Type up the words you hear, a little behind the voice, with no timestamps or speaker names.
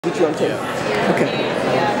get you on tape. Okay.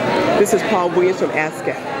 This is Paul Williams from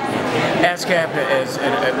ASCAP. ASCAP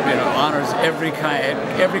honors every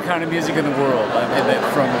kind of music in the world.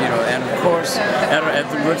 And of course, at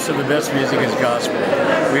the roots of the best music is gospel.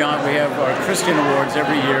 We have our Christian Awards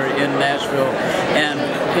every year in Nashville, and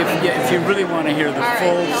if you really want to hear the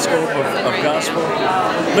full scope of gospel,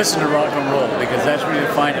 listen to rock and roll, because that's where you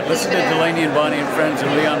find it. Listen to Delaney and Bonnie and Friends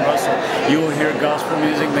and Leon Russell. You will hear gospel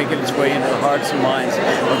music making its way into the hearts and minds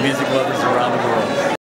of music lovers around the world.